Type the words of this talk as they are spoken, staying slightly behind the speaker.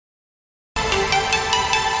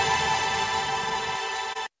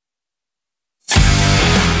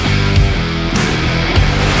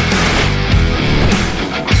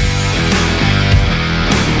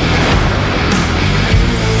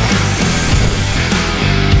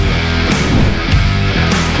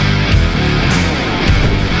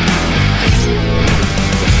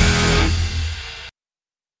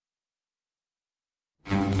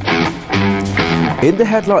In the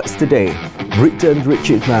headlines today, Britain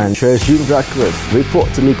rich man Sir Jim Ratcliffe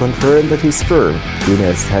reportedly confirmed that his firm,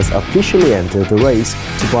 Guinness, has officially entered the race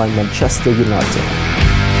to buy Manchester United.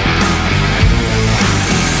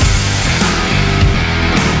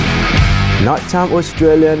 Nighttime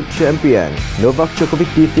Australian champion Novak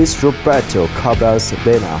Djokovic defeats Roberto Carlos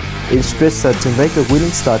in straight set to make a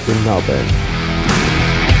winning start in Melbourne.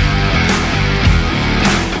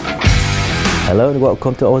 Hello and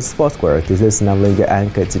welcome to ON Sports World. This is Nam, your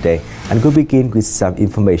anchor today, and we'll begin with some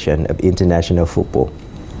information of international football.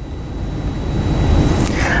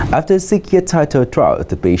 After a 6-year title drought,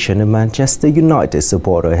 the patient Manchester United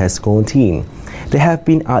supporter has gone in. They have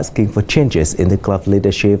been asking for changes in the club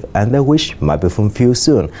leadership, and their wish might be fulfilled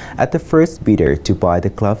soon as the first bidder to buy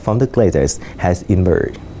the club from the Glazers has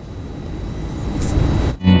emerged.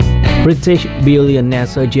 British billionaire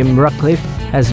Sir Jim Ratcliffe